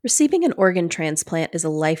Receiving an organ transplant is a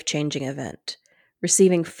life-changing event.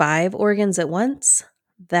 Receiving 5 organs at once?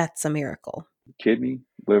 That's a miracle. Kidney,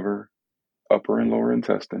 liver, upper and lower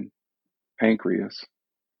intestine, pancreas,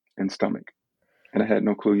 and stomach. And I had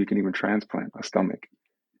no clue you can even transplant a stomach,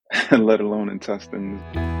 let alone intestines.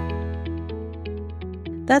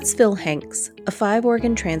 That's Phil Hanks, a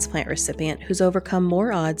 5-organ transplant recipient who's overcome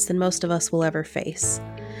more odds than most of us will ever face.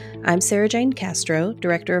 I'm Sarah Jane Castro,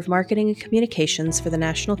 Director of Marketing and Communications for the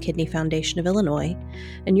National Kidney Foundation of Illinois,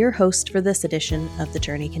 and your host for this edition of The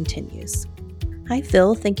Journey Continues. Hi,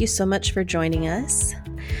 Phil. Thank you so much for joining us.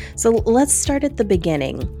 So let's start at the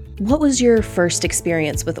beginning. What was your first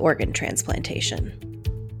experience with organ transplantation?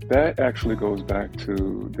 That actually goes back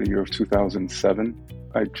to the year of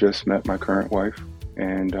 2007. I just met my current wife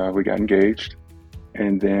and we got engaged.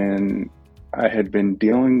 And then I had been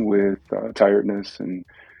dealing with tiredness and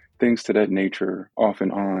things to that nature off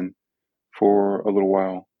and on for a little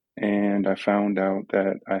while. And I found out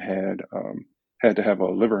that I had to have a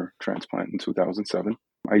liver transplant in 2007.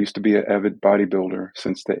 I used to be an avid bodybuilder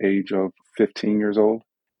since the age of 15 years old.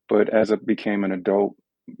 But as I became an adult,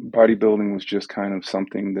 bodybuilding was just kind of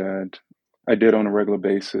something that I did on a regular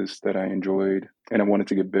basis that I enjoyed, and I wanted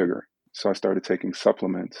to get bigger. So I started taking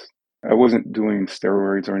supplements. I wasn't doing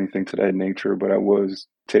steroids or anything to that nature, but I was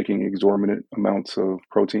taking exorbitant amounts of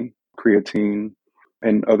protein, creatine,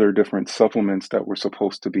 and other different supplements that were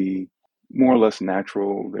supposed to be more or less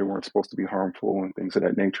natural. They weren't supposed to be harmful and things of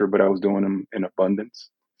that nature, but I was doing them in abundance.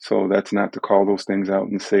 So that's not to call those things out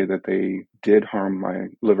and say that they did harm my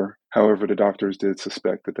liver. However, the doctors did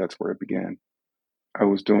suspect that that's where it began. I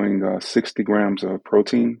was doing 60 grams of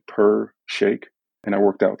protein per shake, and I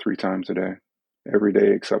worked out 3 times a day. Every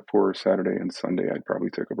day except for Saturday and Sunday, I'd probably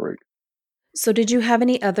take a break. So, did you have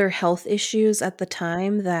any other health issues at the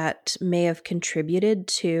time that may have contributed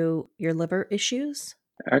to your liver issues?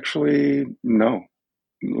 Actually, no.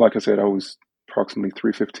 Like I said, I was approximately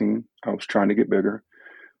 315. I was trying to get bigger,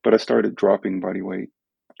 but I started dropping body weight.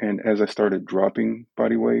 And as I started dropping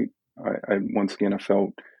body weight, I once again I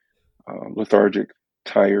felt lethargic,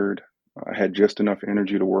 tired. I had just enough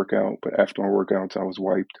energy to work out, but after my workouts, I was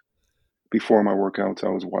wiped. Before my workouts, I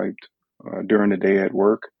was wiped. During the day at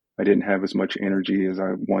work, I didn't have as much energy as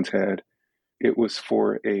I once had. It was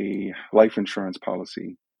for a life insurance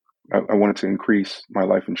policy. I wanted to increase my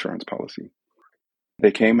life insurance policy.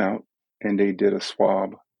 They came out and they did a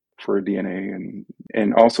swab for DNA,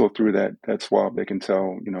 and also through that swab they can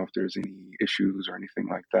tell, if there's any issues or anything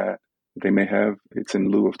like that they may have. It's in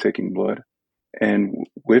lieu of taking blood. And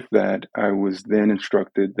with that, I was then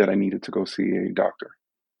instructed that I needed to go see a doctor.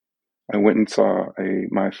 I went and saw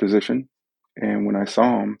my physician, and when I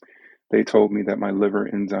saw him, they told me that my liver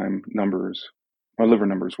numbers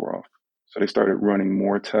were off. So they started running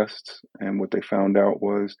more tests, and what they found out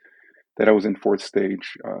was that I was in fourth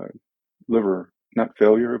stage liver, not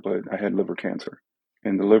failure, but I had liver cancer.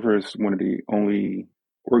 And the liver is one of the only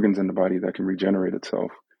organs in the body that can regenerate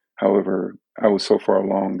itself. However, I was so far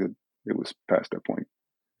along that it was past that point.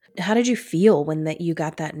 How did you feel when you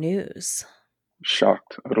got that news?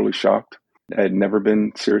 Shocked, utterly shocked. I had never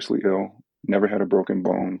been seriously ill, never had a broken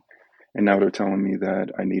bone, and now they're telling me that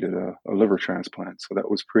I needed a liver transplant. So that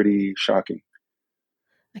was pretty shocking.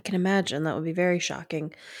 I can imagine that would be very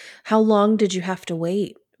shocking. How long did you have to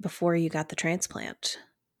wait before you got the transplant?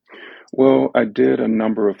 Well, I did a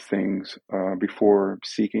number of things before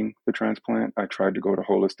seeking the transplant. I tried to go the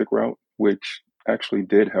holistic route, which actually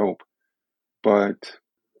did help. But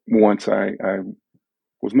once I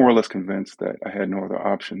was more or less convinced that I had no other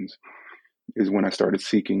options, is when I started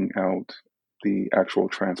seeking out the actual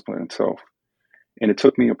transplant itself. And it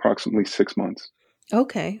took me approximately 6 months.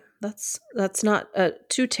 Okay, that's not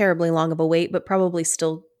too terribly long of a wait, but probably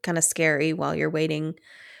still kind of scary while you're waiting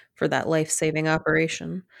for that life-saving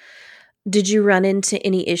operation. Did you run into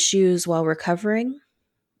any issues while recovering?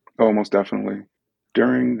 Oh, most definitely.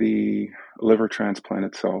 During the liver transplant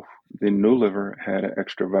itself, the new liver had an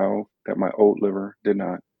extra valve that my old liver did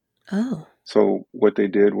not. Oh. So what they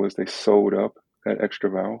did was they sewed up that extra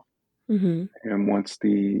valve. Mhm. And once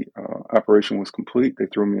the operation was complete, they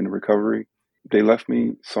threw me into recovery. They left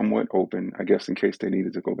me somewhat open, I guess, in case they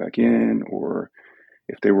needed to go back in or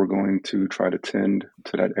if they were going to try to tend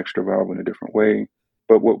to that extra valve in a different way.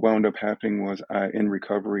 But what wound up happening was in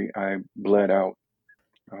recovery, I bled out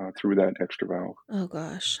through that extra valve. Oh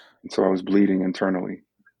gosh. And so I was bleeding internally.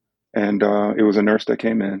 And it was a nurse that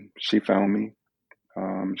came in. She found me.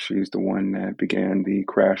 She's the one that began the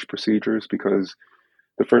crash procedures because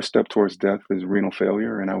the first step towards death is renal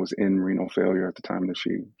failure, and I was in renal failure at the time that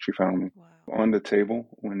she found me. Wow. On the table,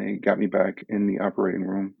 when they got me back in the operating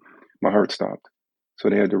room, my heart stopped. So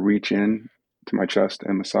they had to reach in to my chest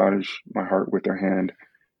and massage my heart with their hand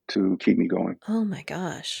to keep me going. Oh my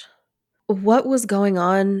gosh. What was going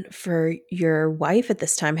on for your wife at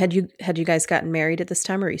this time? Had you guys gotten married at this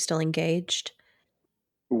time, or are you still engaged?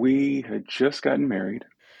 We had just gotten married.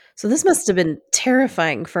 So this must have been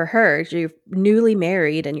terrifying for her. You're newly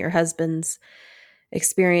married and your husband's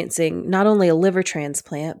experiencing not only a liver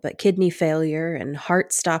transplant, but kidney failure and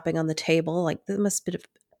heart stopping on the table. Like that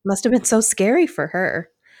must have been so scary for her.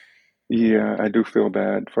 Yeah, I do feel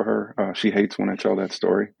bad for her. She hates when I tell that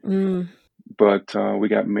story. Mm, But we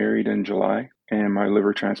got married in July, and my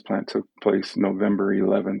liver transplant took place November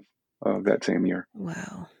 11th of that same year.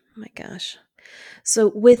 wow. Oh my gosh.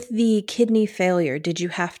 So with the kidney failure, did you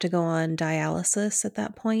have to go on dialysis at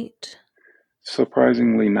that point?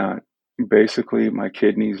 Surprisingly, not. Basically, my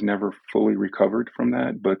kidneys never fully recovered from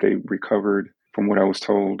that, but they recovered, from what I was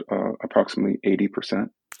told, approximately 80%.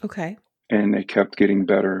 Okay. And they kept getting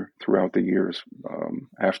better throughout the years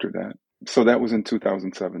after that. So that was in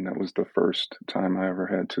 2007. That was the first time I ever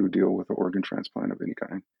had to deal with an organ transplant of any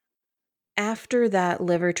kind. After that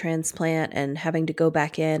liver transplant and having to go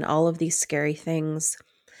back in, all of these scary things,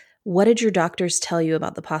 what did your doctors tell you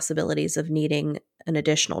about the possibilities of needing an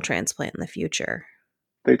additional transplant in the future?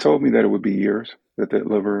 They told me that it would be years, that that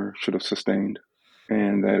liver should have sustained,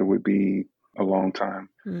 and that it would be a long time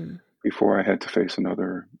Hmm. before I had to face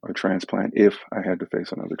another a transplant, if I had to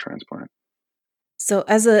face another transplant. So,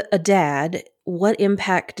 as a dad, what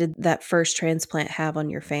impact did that first transplant have on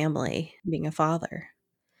your family, being a father?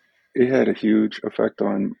 It had a huge effect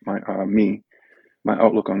on me. My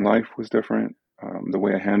outlook on life was different. The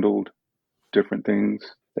way I handled different things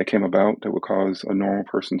that came about that would cause a normal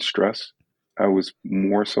person stress, I was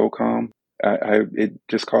more so calm. It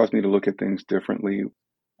just caused me to look at things differently.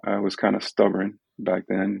 I was kind of stubborn back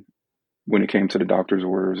then when it came to the doctor's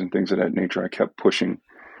orders and things of that nature. I kept pushing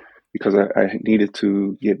because I needed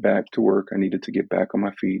to get back to work. I needed to get back on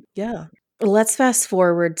my feet. Yeah. Let's fast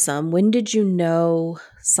forward some. When did you know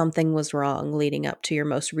something was wrong leading up to your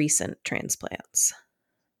most recent transplants?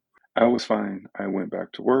 I was fine. I went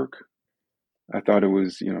back to work. I thought it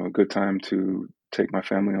was, a good time to take my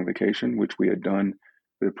family on vacation, which we had done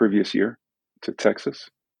the previous year to Texas.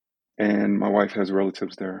 And my wife has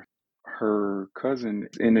relatives there. Her cousin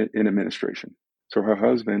in administration. So her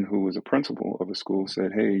husband, who was a principal of a school,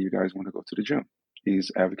 said, "Hey, you guys want to go to the gym?"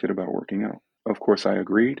 He's advocate about working out. Of course, I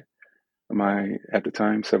agreed. My, at the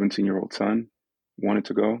time, 17-year-old son wanted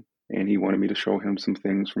to go, and he wanted me to show him some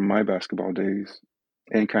things from my basketball days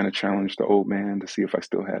and kind of challenge the old man to see if I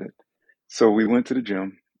still had it. So we went to the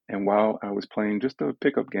gym, and while I was playing just a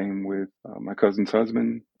pickup game with my cousin's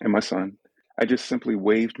husband and my son, I just simply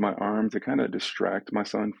waved my arm to kind of distract my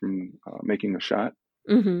son from making a shot.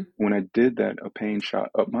 Mhm. When I did that, a pain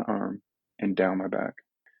shot up my arm and down my back.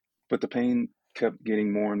 But the pain kept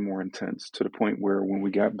getting more and more intense to the point where when we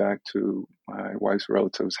got back to my wife's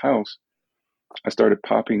relative's house, I started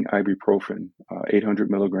popping ibuprofen, 800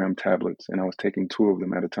 milligram tablets, and I was taking two of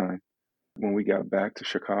them at a time. When we got back to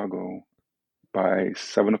Chicago, by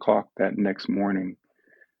 7 o'clock that next morning,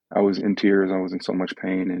 I was in tears. I was in so much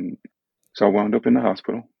pain. And so I wound up in the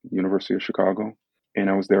hospital, University of Chicago, and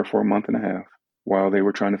I was there for a month and a half while they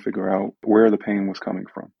were trying to figure out where the pain was coming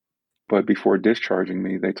from. But before discharging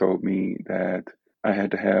me, they told me that I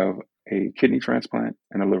had to have a kidney transplant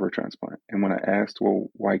and a liver transplant. And when I asked, well,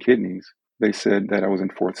 why kidneys? They said that I was in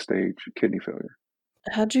fourth stage kidney failure.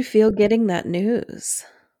 How'd you feel getting that news?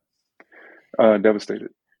 Devastated.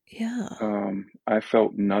 Yeah. I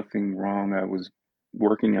felt nothing wrong. I was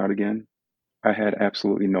working out again. I had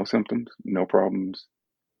absolutely no symptoms, no problems.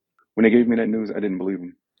 When they gave me that news, I didn't believe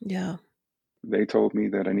them. Yeah. They told me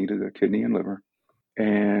that I needed a kidney and liver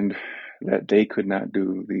and that they could not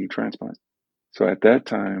do the transplant. So at that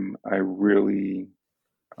time, I really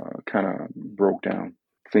kind of broke down,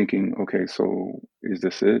 thinking, okay, so is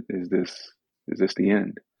this it? Is this the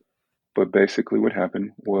end? But basically, what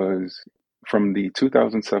happened was from the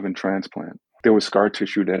 2007 transplant, there was scar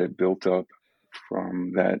tissue that had built up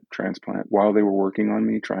from that transplant while they were working on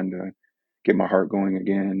me, trying to get my heart going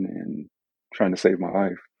again and trying to save my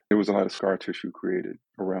life. There was a lot of scar tissue created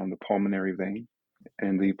around the pulmonary vein.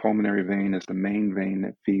 And the pulmonary vein is the main vein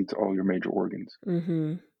that feeds all your major organs.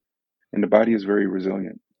 Mhm. And the body is very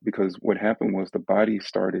resilient because what happened was the body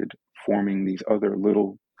started forming these other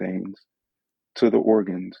little veins to the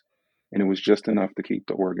organs, and it was just enough to keep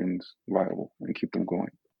the organs viable and keep them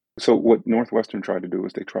going. So what Northwestern tried to do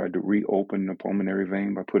is they tried to reopen the pulmonary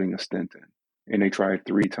vein by putting a stent in. And they tried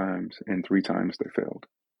three times, and three times they failed.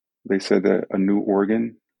 They said that a new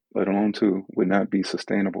organ, let alone two, would not be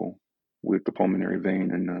sustainable with the pulmonary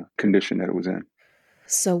vein and the condition that it was in.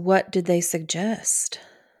 So, what did they suggest?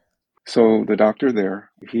 So the doctor there,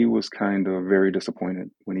 he was kind of very disappointed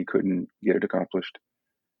when he couldn't get it accomplished.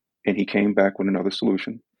 And he came back with another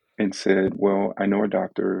solution and said, well, I know a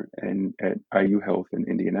doctor at IU Health in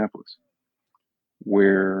Indianapolis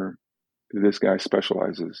where this guy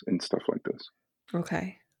specializes in stuff like this.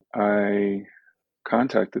 Okay. I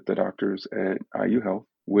contacted the doctors at IU Health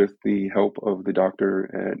with the help of the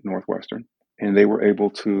doctor at Northwestern, and they were able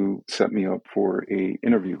to set me up for a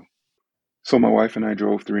interview. So my wife and I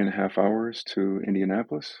drove 3.5 hours to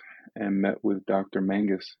Indianapolis and met with Dr.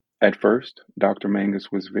 Mangus. At first, Dr.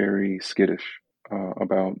 Mangus was very skittish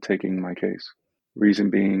about taking my case. Reason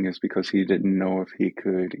being is because he didn't know if he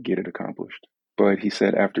could get it accomplished. But he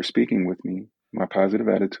said after speaking with me, my positive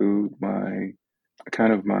attitude, my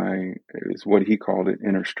kind of my, is what he called it,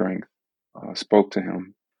 inner strength, spoke to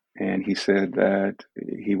him. And he said that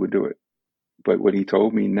he would do it. But what he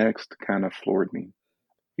told me next kind of floored me.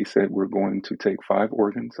 He said, we're going to take 5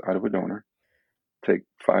 organs out of a donor, take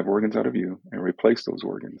 5 organs out of you, and replace those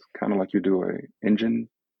organs, kind of like you do a engine.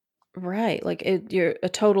 Right. Like you're a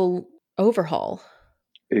total overhaul.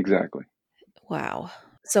 Exactly. Wow.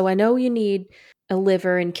 So, I know you need a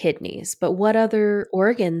liver and kidneys, but what other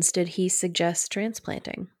organs did he suggest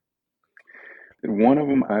transplanting? One of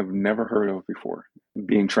them I've never heard of before,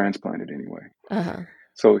 being transplanted anyway. Uh huh.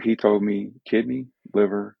 So he told me kidney,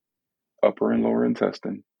 liver, upper and lower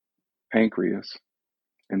intestine, pancreas,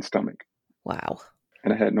 and stomach. Wow.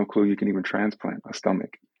 And I had no clue you can even transplant a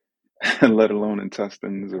stomach, let alone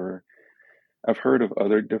intestines. Or I've heard of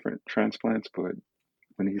other different transplants, but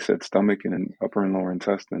when he said stomach and an upper and lower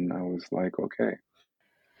intestine, I was like, okay.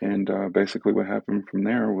 And basically, what happened from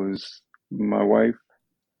there was my wife,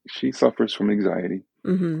 she suffers from anxiety.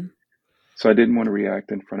 Mm hmm. So I didn't want to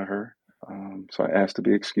react in front of her. So I asked to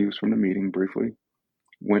be excused from the meeting briefly,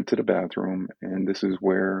 went to the bathroom, and this is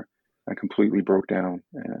where I completely broke down.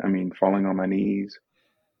 I mean, falling on my knees,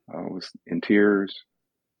 was in tears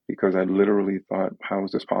because I literally thought, how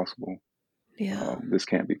is this possible? Yeah. This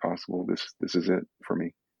can't be possible. This is it for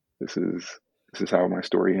me. This is this is how my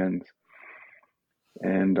story ends.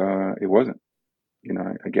 And it wasn't. You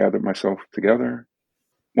know, I gathered myself together,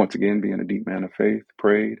 once again, being a deep man of faith,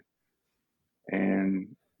 prayed,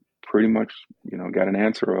 and pretty much, got an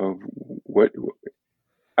answer of what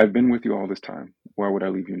I've been with you all this time. Why would I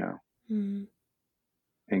leave you now? Mm.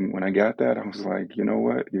 And when I got that, I was like, you know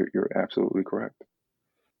what? You're absolutely correct,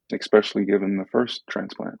 especially given the first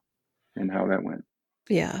transplant and how that went.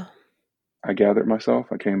 Yeah. I gathered myself.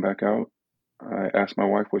 I came back out. I asked my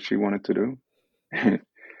wife what she wanted to do.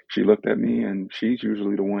 She looked at me, and she's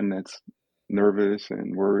usually the one that's nervous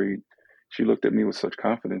and worried. She looked at me with such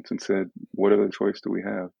confidence and said, what other choice do we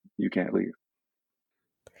have? You can't leave.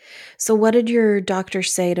 So, what did your doctor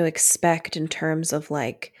say to expect in terms of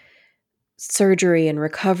like surgery and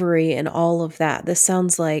recovery and all of that? This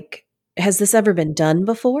sounds like, has this ever been done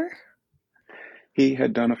before? He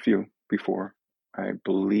had done a few before, I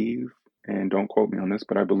believe, and don't quote me on this,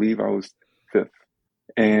 but I believe I was fifth.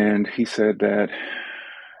 And he said that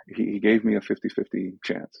he gave me a 50-50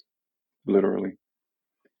 chance, literally.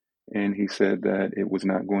 And he said that it was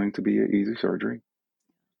not going to be an easy surgery.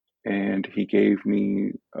 And he gave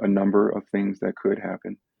me a number of things that could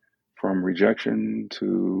happen, from rejection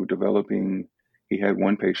to developing. He had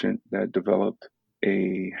one patient that developed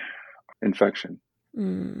a infection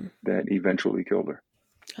Mm. that eventually killed her.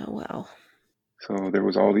 Oh, wow. So there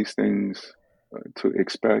was all these things to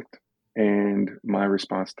expect. And my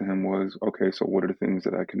response to him was, okay, so what are the things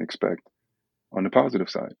that I can expect on the positive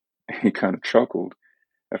side? He kind of chuckled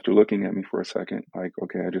after looking at me for a second, like,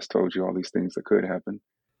 okay, I just told you all these things that could happen.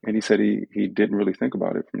 And he said he didn't really think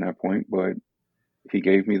about it from that point, but he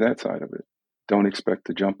gave me that side of it. Don't expect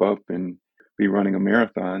to jump up and be running a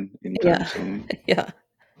marathon anytime Yeah. soon. Yeah.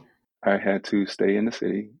 I had to stay in the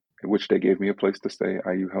city, which they gave me a place to stay.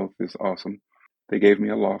 IU Health is awesome. They gave me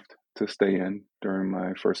a loft to stay in during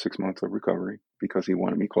my first 6 months of recovery because he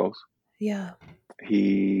wanted me close. Yeah.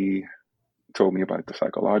 He told me about the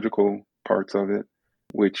psychological parts of it,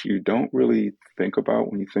 which you don't really think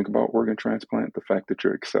about when you think about organ transplant. The fact that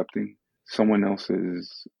you're accepting someone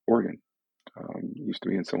else's organ, used to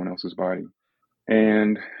be in someone else's body.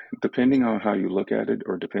 And depending on how you look at it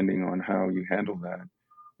or depending on how you handle that,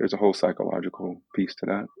 there's a whole psychological piece to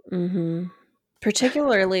that. Mm-hmm.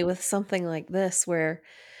 Particularly with something like this, where,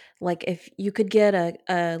 like, if you could get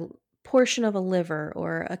a portion of a liver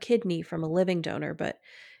or a kidney from a living donor, but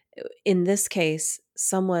in this case,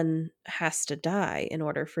 someone has to die in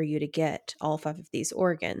order for you to get all 5 of these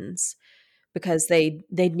organs because they'd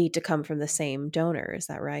need to come from the same donor. Is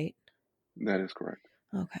that right? That is correct.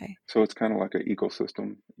 Okay. So it's kind of like an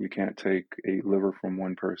ecosystem. You can't take a liver from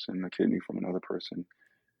one person, a kidney from another person.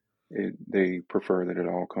 They prefer that it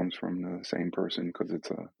all comes from the same person because it's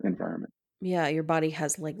a environment. Yeah, your body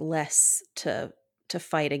has, like, less to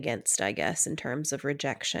fight against, I guess, in terms of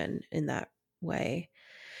rejection in that way.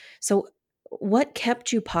 So, what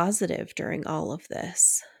kept you positive during all of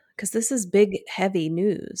this? Because this is big, heavy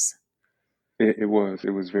news. It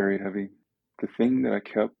was very heavy. The thing that I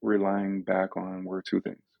kept relying back on were two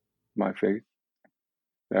things. My faith,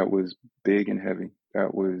 that was big and heavy.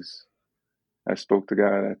 I spoke to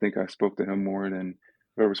God. I think I spoke to him more than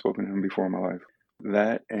I've ever spoken to him before in my life.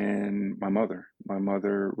 That and my mother. My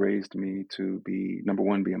mother raised me to be, number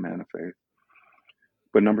one, be a man of faith,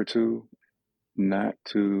 but number two, not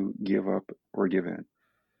to give up or give in.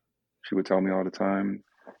 She would tell me all the time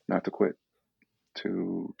not to quit,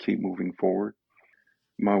 to keep moving forward.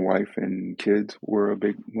 My wife and kids were a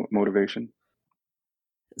big motivation.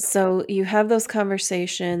 So, you have those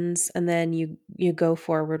conversations and then you go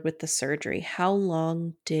forward with the surgery. How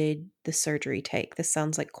long did the surgery take? This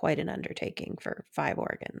sounds like quite an undertaking for 5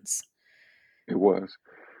 organs. It was.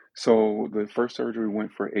 So the first surgery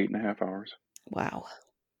went for 8.5 hours, Wow.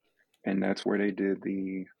 and that's where they did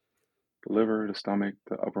the liver, the stomach,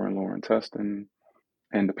 the upper and lower intestine,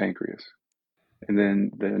 and the pancreas. And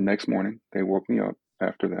then the next morning, they woke me up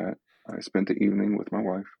after that. I spent the evening with my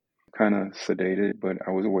wife, kind of sedated, but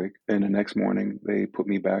I was awake. And the next morning, they put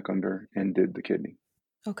me back under and did the kidney.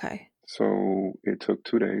 Okay. So it took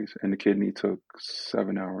 2 days, and the kidney took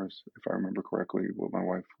 7 hours, if I remember correctly, what my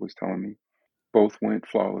wife was telling me. Both went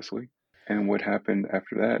flawlessly. And what happened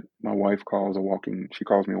after that, my wife she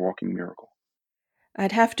calls me a walking miracle.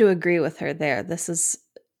 I'd have to agree with her there. This is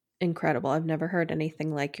incredible. I've never heard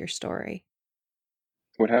anything like your story.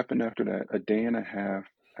 What happened after that, a day and a half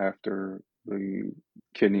after the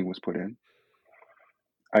kidney was put in,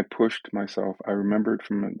 I pushed myself. I remembered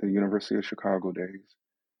from the University of Chicago days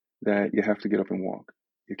that you have to get up and walk.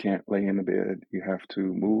 You can't lay in the bed. You have to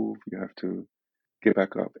move. You have to get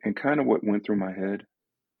back up. And kind of what went through my head,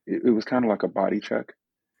 it was kind of like a body check.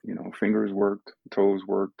 Fingers worked, toes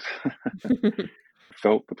worked,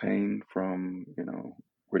 felt the pain from,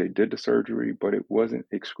 where they did the surgery, but it wasn't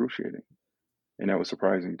excruciating. And that was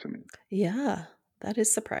surprising to me. Yeah, that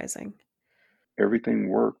is surprising. Everything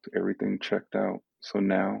worked, everything checked out. So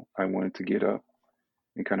now I wanted to get up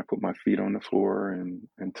and kind of put my feet on the floor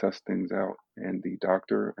and test things out. And the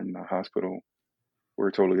doctor and the hospital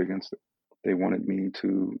were totally against it. They wanted me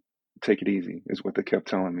to take it easy, is what they kept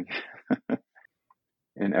telling me.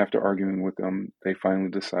 And after arguing with them, they finally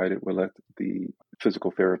decided we'll let the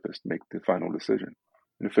physical therapist make the final decision.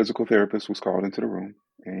 And the physical therapist was called into the room,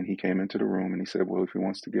 and he came into the room and he said, well, if he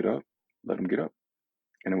wants to get up, let him get up.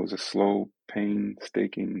 And it was a slow,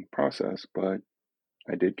 painstaking process, but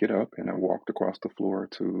I did get up and I walked across the floor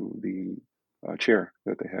to the chair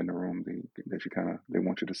that they had in the room that they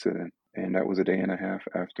want you to sit in. And that was a day and a half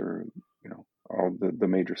after, all the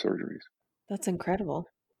major surgeries. That's incredible.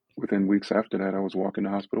 Within weeks after that, I was walking the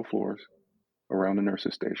hospital floors around the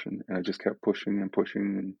nurses station, and I just kept pushing and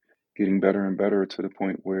pushing and getting better and better to the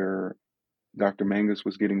point where Dr. Mangus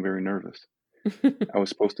was getting very nervous. I was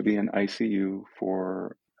supposed to be in ICU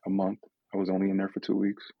for a month. I was only in there for 2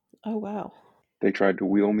 weeks. Oh, wow. They tried to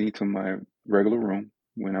wheel me to my regular room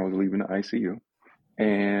when I was leaving the ICU.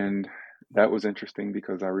 And that was interesting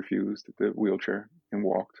because I refused the wheelchair and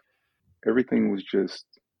walked. Everything was just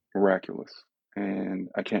miraculous. And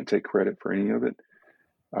I can't take credit for any of it.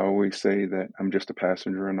 I always say that I'm just a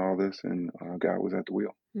passenger in all this, and God was at the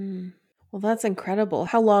wheel. Mm. Well, that's incredible.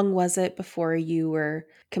 How long was it before you were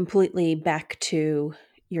completely back to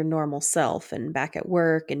your normal self and back at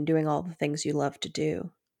work and doing all the things you love to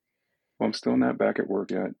do? Well, I'm still not back at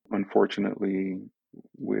work yet. Unfortunately,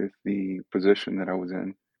 with the position that I was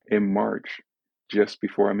in March, just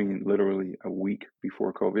before, I mean, literally a week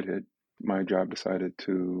before COVID hit, my job decided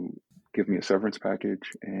to give me a severance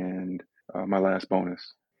package and my last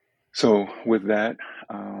bonus. So, with that,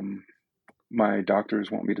 um, my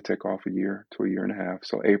doctors want me to take off a year to a year and a half.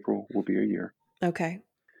 So, April will be a year. Okay.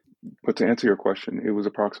 But to answer your question, it was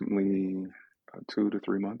approximately 2 to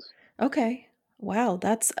 3 months. Okay. Wow,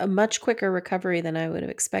 that's a much quicker recovery than I would have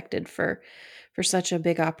expected for such a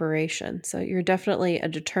big operation. So you're definitely a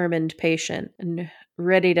determined patient and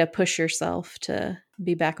ready to push yourself to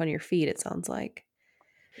be back on your feet, it sounds like.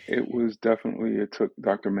 It took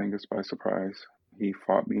Dr. Mangus by surprise. He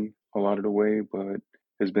fought me a lot of the way, but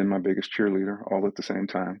has been my biggest cheerleader all at the same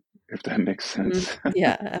time, if that makes Mhm. sense.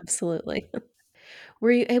 Yeah, absolutely.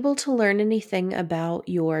 Were you able to learn anything about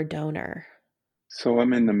your donor? So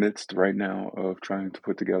I'm in the midst right now of trying to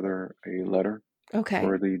put together a letter. Okay.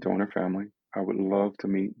 for the donor family. I would love to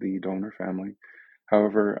meet the donor family.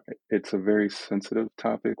 However, it's a very sensitive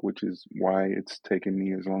topic, which is why it's taken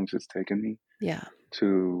me as long as it's taken me Yeah.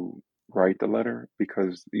 to write the letter,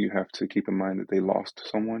 because you have to keep in mind that they lost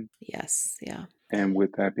someone. Yes. Yeah. And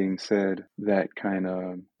with that being said, that kind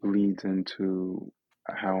of leads into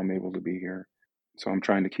how I'm able to be here. So I'm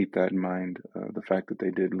trying to keep that in mind, the fact that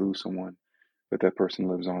they did lose someone, but that person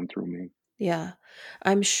lives on through me. Yeah.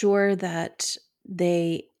 I'm sure that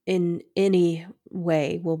they, in any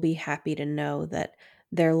way, will be happy to know that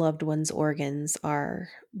their loved one's organs are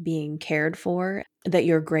being cared for, that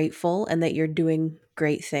you're grateful, and that you're doing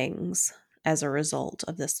great things as a result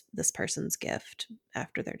of this person's gift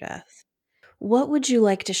after their death. What would you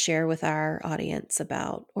like to share with our audience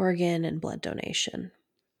about organ and blood donation?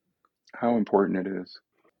 How important it is.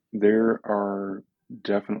 There are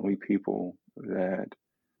definitely people that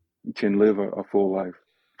can live a full life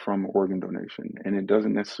from organ donation, and it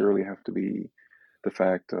doesn't necessarily have to be the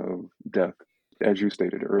fact of death. As you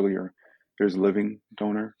stated earlier, there's living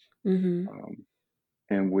donor. Mhm. Um,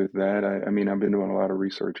 and with that, I mean, I've been doing a lot of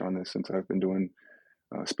research on this since I've been doing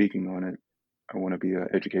speaking on it. I want to be an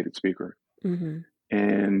educated speaker. Mhm.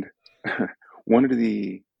 And one of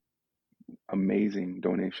the amazing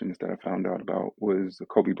donations that I found out about was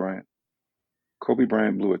Kobe Bryant. Kobe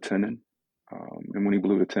Bryant blew a tendon. And when he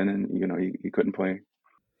blew the tendon, he couldn't play.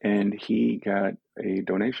 And he got a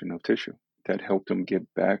donation of tissue that helped him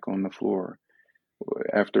get back on the floor.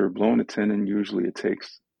 After blowing a tendon, usually it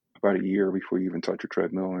takes about a year before you even touch a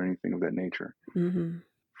treadmill or anything of that nature. Mhm.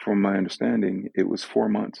 From my understanding, it was 4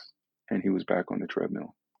 months and he was back on the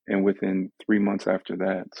treadmill. And within 3 months after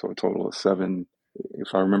that, so a total of seven,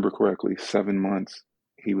 if I remember correctly, 7 months,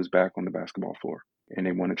 he was back on the basketball floor and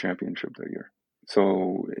they won a championship that year.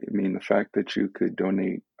 So, I mean, the fact that you could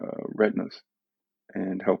donate retinas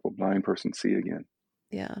and help a blind person see again,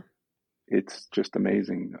 Yeah. it's just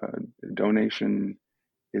amazing. Donation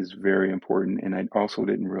is very important. And I also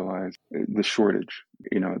didn't realize the shortage.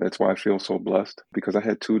 That's why I feel so blessed, because I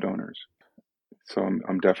had two donors. So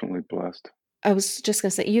I'm definitely blessed. I was just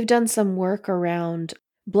gonna say, you've done some work around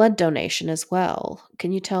blood donation as well.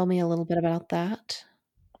 Can you tell me a little bit about that?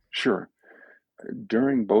 Sure.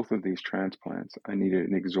 During both of these transplants, I needed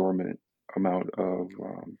an exorbitant amount of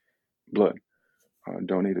blood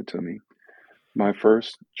donated to me. My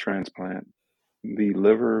first transplant, the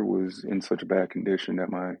liver was in such a bad condition that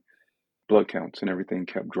my blood counts and everything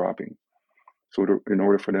kept dropping. So, in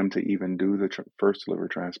order for them to even do the first liver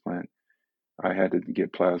transplant, I had to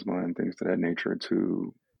get plasma and things of that nature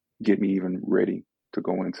to get me even ready to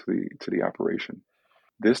go into the operation.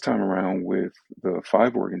 This time around with the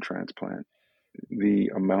 5 organ transplant, the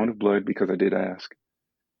amount of blood, because I did ask,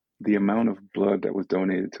 the amount of blood that was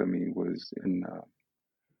donated to me was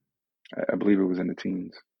I believe it was in the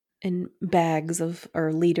teens, In bags of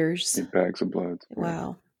or liters? in bags of blood. Yeah.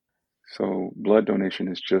 Wow. So blood donation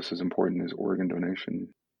is just as important as organ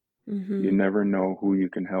donation. You Mhm. never know who you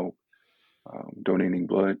can help donating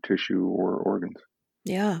blood, tissue, or organs.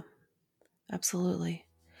 Yeah, absolutely.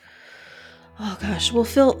 Oh gosh. Well,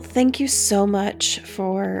 Phil, thank you so much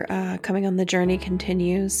for coming on The Journey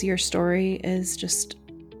Continues. Your story is just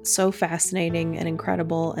so fascinating and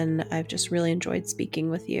incredible, and I've just really enjoyed speaking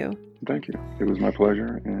with you. Thank you. It was my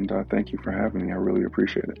pleasure, and thank you for having me. I really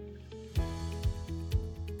appreciate it.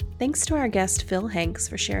 Thanks to our guest, Phil Hanks,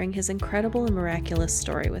 for sharing his incredible and miraculous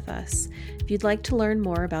story with us. If you'd like to learn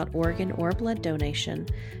more about organ or blood donation,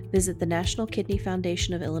 visit the National Kidney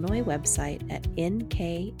Foundation of Illinois website at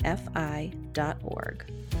nkfi.org.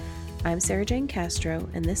 I'm Sarah Jane Castro,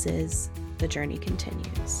 and this is The Journey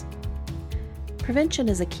Continues. Prevention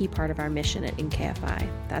is a key part of our mission at NKFI.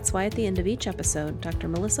 That's why at the end of each episode, Dr.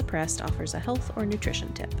 Melissa Prest offers a health or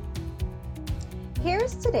nutrition tip.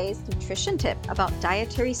 Here's today's nutrition tip about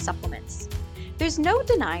dietary supplements. There's no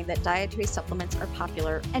denying that dietary supplements are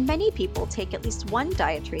popular, and many people take at least one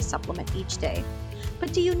dietary supplement each day.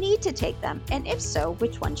 But do you need to take them? And if so,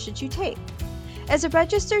 which one should you take? As a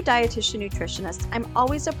registered dietitian nutritionist, I'm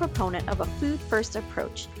always a proponent of a food-first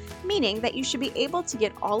approach, meaning that you should be able to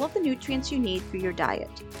get all of the nutrients you need through your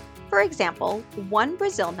diet. For example, one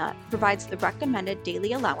Brazil nut provides the recommended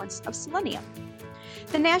daily allowance of selenium.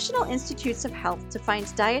 The National Institutes of Health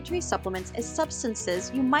defines dietary supplements as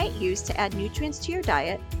substances you might use to add nutrients to your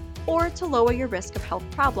diet or to lower your risk of health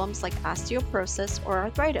problems like osteoporosis or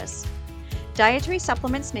arthritis. Dietary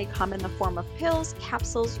supplements may come in the form of pills,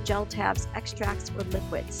 capsules, gel tabs, extracts, or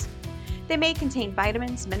liquids. They may contain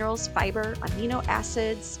vitamins, minerals, fiber, amino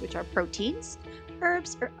acids, which are proteins,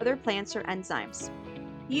 herbs, or other plants or enzymes.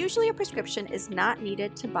 Usually a prescription is not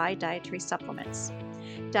needed to buy dietary supplements.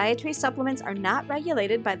 Dietary supplements are not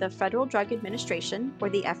regulated by the Federal Drug Administration or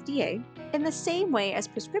the FDA in the same way as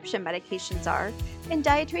prescription medications are, and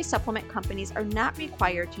dietary supplement companies are not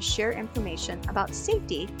required to share information about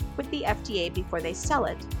safety with the FDA before they sell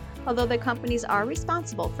it, although the companies are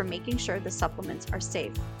responsible for making sure the supplements are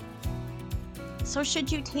safe. So,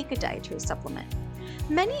 should you take a dietary supplement?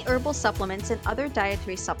 Many herbal supplements and other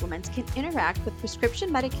dietary supplements can interact with prescription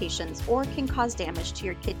medications or can cause damage to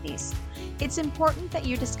your kidneys. It's important that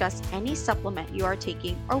you discuss any supplement you are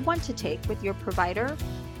taking or want to take with your provider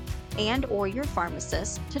and/or your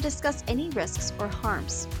pharmacist to discuss any risks or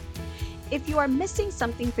harms. If you are missing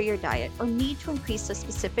something for your diet or need to increase a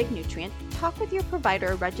specific nutrient, talk with your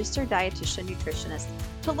provider or registered dietitian nutritionist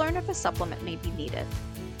to learn if a supplement may be needed.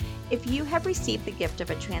 If you have received the gift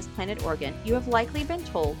of a transplanted organ, you have likely been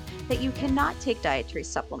told that you cannot take dietary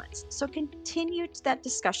supplements. So continue that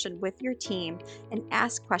discussion with your team and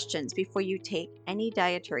ask questions before you take any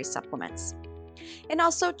dietary supplements. And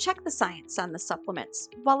also check the science on the supplements.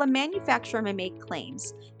 While a manufacturer may make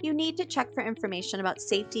claims, you need to check for information about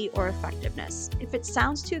safety or effectiveness. If it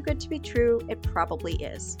sounds too good to be true, it probably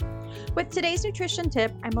is. With today's nutrition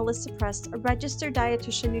tip, I'm Melissa Prest, a registered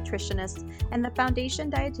dietitian nutritionist and the foundation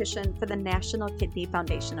dietitian for the National Kidney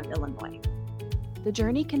Foundation of Illinois. The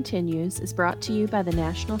Journey Continues is brought to you by the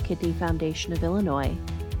National Kidney Foundation of Illinois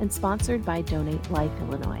and sponsored by Donate Life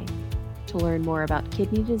Illinois. To learn more about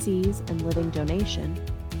kidney disease and living donation,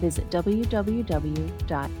 visit www.nkfi.org.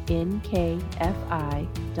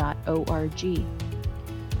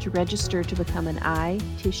 To register to become an eye,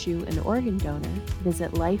 tissue, and organ donor,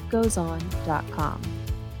 visit lifegoeson.com.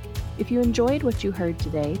 If you enjoyed what you heard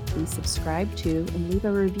today, please subscribe to and leave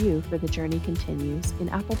a review for The Journey Continues in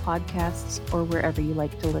Apple Podcasts or wherever you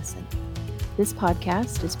like to listen. This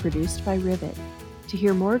podcast is produced by Rivet. To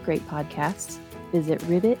hear more great podcasts, visit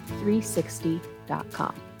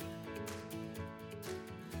rivet360.com.